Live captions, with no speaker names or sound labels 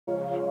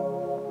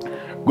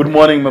Good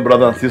morning, my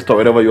brother and sister,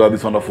 wherever you are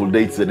this wonderful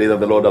day. It's the day that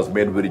the Lord has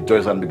made. We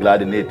rejoice and be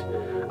glad in it.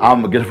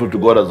 I'm grateful to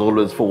God as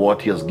always for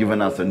what He has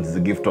given us, and it's the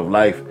gift of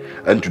life.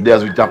 And today,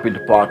 as we jump into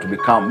Power to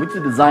Become, which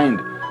is designed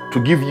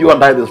to give you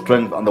and I the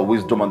strength and the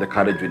wisdom and the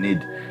courage we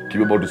need to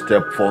be able to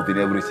step forth in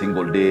every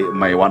single day,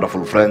 my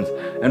wonderful friends,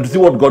 and to see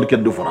what God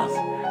can do for us.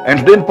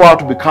 And today in Power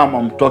to Become,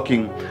 I'm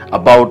talking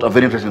about a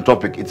very interesting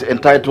topic. It's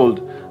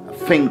entitled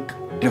Think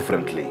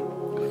Differently.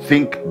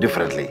 Think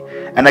differently.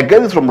 And I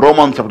get this from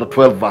Romans chapter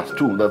 12 verse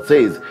 2 that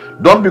says,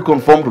 don't be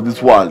conformed to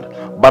this world,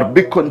 but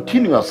be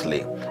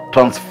continuously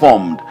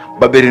transformed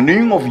by the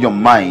renewing of your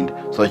mind,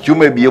 so that you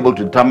may be able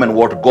to determine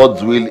what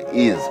God's will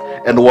is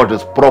and what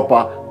is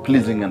proper,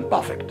 pleasing and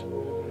perfect.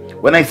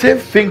 When I say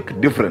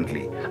think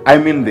differently, I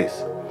mean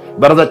this: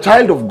 that as a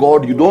child of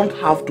God, you don't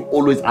have to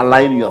always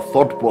align your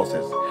thought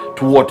process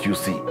to what you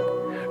see.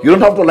 You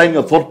don't have to align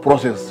your thought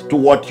process to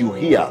what you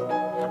hear,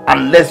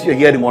 unless you're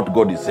hearing what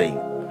God is saying.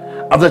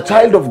 As a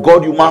child of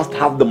God, you must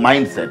have the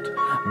mindset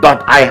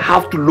that I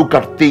have to look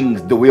at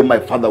things the way my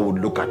Father would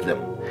look at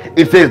them.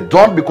 It says,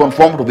 don't be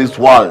conformed to this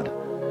world,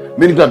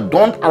 meaning that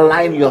don't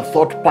align your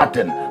thought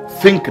pattern.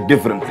 Think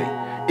differently.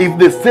 If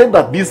they say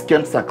that this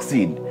can't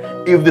succeed,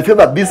 if they say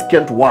that this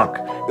can't work,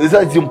 if they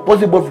say it's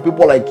impossible for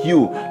people like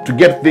you to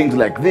get things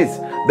like this,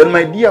 then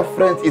my dear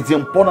friends, it's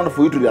important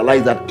for you to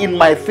realize that in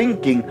my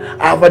thinking,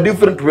 I have a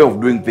different way of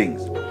doing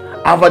things.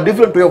 I have a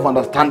different way of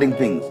understanding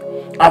things.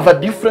 I have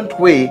a different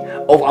way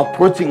of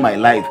approaching my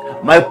life.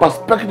 My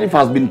perspective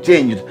has been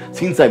changed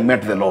since I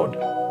met the Lord.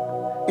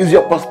 Is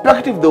your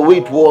perspective the way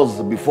it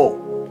was before?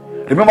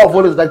 Remember, I've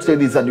always liked to say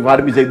this, and you've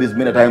heard me say this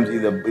many times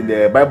in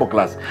the Bible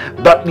class,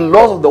 that the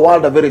laws of the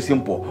world are very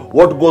simple.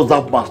 What goes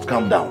up must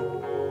come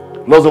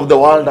down. Laws of the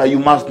world are you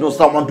must know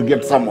someone to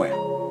get somewhere.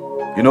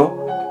 You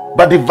know?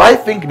 But if I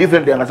think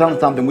differently, understand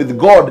something, with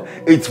God,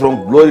 it's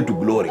from glory to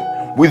glory.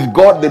 With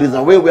God, there is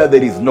a way where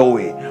there is no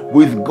way.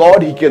 With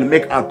God, He can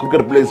make a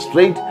crooked place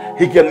straight.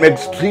 He can make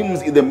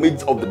streams in the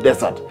midst of the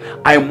desert.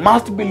 I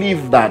must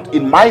believe that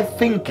in my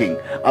thinking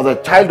as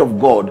a child of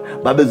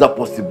God, that there's a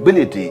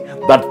possibility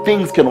that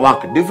things can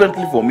work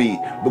differently for me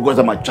because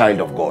I'm a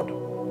child of God.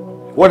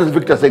 What is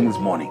Victor saying this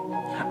morning?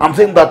 I'm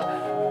saying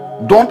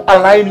that don't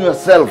align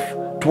yourself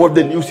to what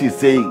the news is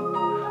saying.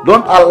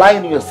 Don't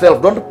align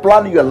yourself. Don't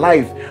plan your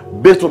life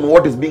based on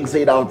what is being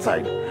said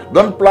outside.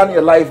 Don't plan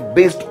your life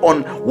based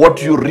on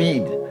what you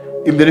read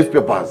in the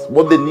newspapers,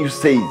 what the news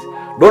says.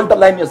 Don't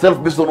align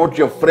yourself based on what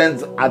your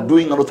friends are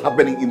doing and what's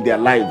happening in their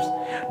lives.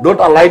 Don't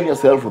align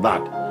yourself with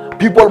that.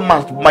 People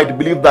might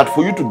believe that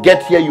for you to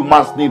get here, you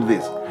must need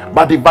this.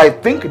 But if I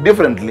think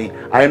differently,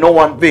 I know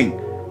one thing,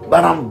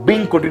 that I'm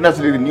being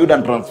continuously renewed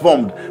and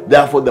transformed.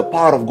 Therefore, the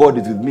power of God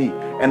is with me.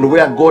 And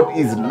where God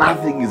is,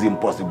 nothing is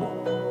impossible.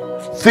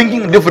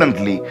 Thinking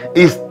differently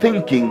is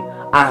thinking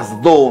as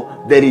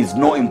though there is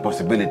no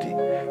impossibility.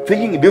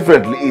 Thinking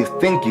differently is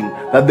thinking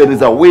that there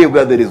is a way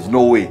where there is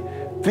no way.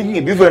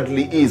 Thinking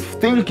differently is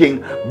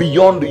thinking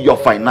beyond your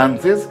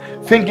finances,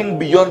 thinking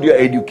beyond your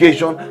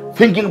education,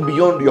 thinking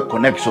beyond your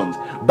connections.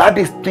 That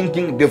is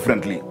thinking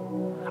differently.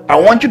 I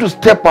want you to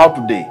step out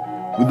today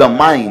with a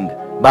mind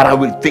that I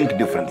will think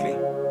differently.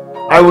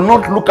 I will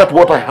not look at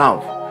what I have,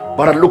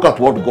 but I look at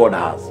what God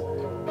has.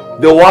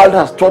 The world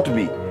has taught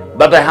me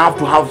that I have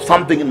to have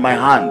something in my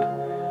hand,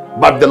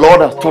 but the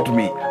Lord has taught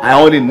me I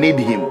only need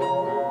Him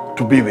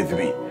to be with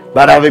me.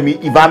 That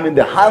if I'm in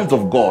the hands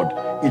of God,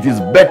 it is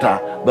better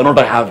than what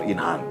I have in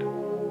hand.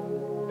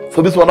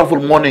 So this wonderful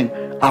morning,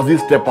 as we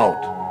step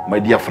out, my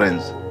dear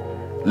friends,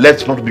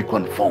 let's not be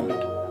conformed.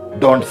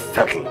 Don't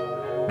settle.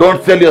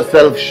 Don't sell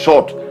yourself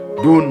short.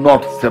 Do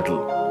not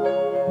settle.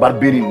 But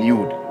be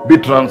renewed. Be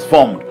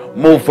transformed.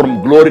 Move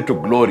from glory to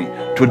glory.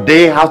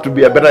 Today has to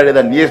be a better day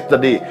than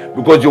yesterday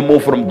because you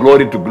move from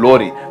glory to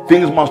glory.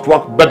 Things must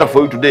work better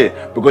for you today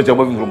because you're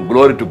moving from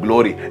glory to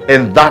glory.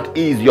 And that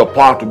is your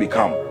power to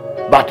become.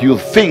 That you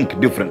think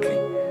differently.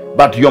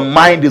 That your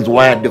mind is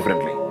wired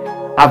differently.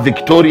 A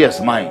victorious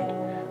mind.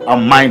 A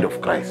mind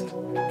of Christ.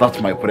 That's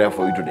my prayer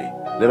for you today.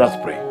 Let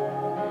us pray.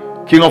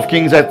 King of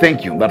Kings, I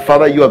thank you that,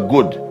 Father, you are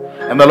good.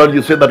 And the Lord,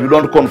 you said that we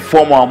don't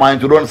conform our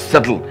minds. We don't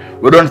settle.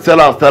 We don't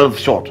sell ourselves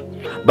short.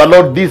 But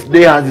Lord, this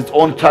day has its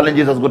own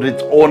challenges, has got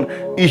its own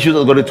issues,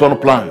 has got its own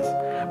plans.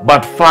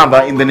 But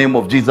Father, in the name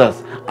of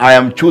Jesus, I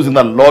am choosing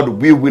that, Lord,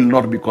 we will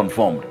not be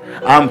conformed.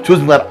 I am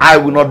choosing that I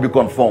will not be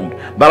conformed.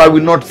 That I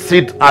will not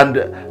sit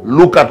and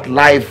look at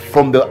life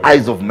from the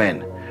eyes of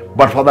men.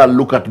 But Father,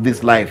 look at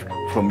this life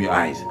from your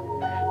eyes.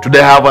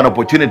 Today I have an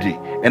opportunity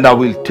and I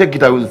will take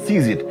it, I will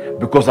seize it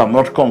because I'm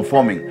not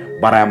conforming,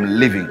 but I am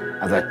living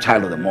as a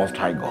child of the Most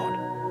High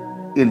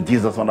God. In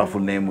Jesus'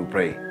 wonderful name we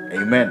pray.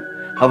 Amen.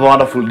 Have a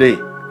wonderful day.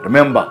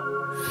 Remember,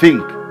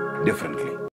 think differently.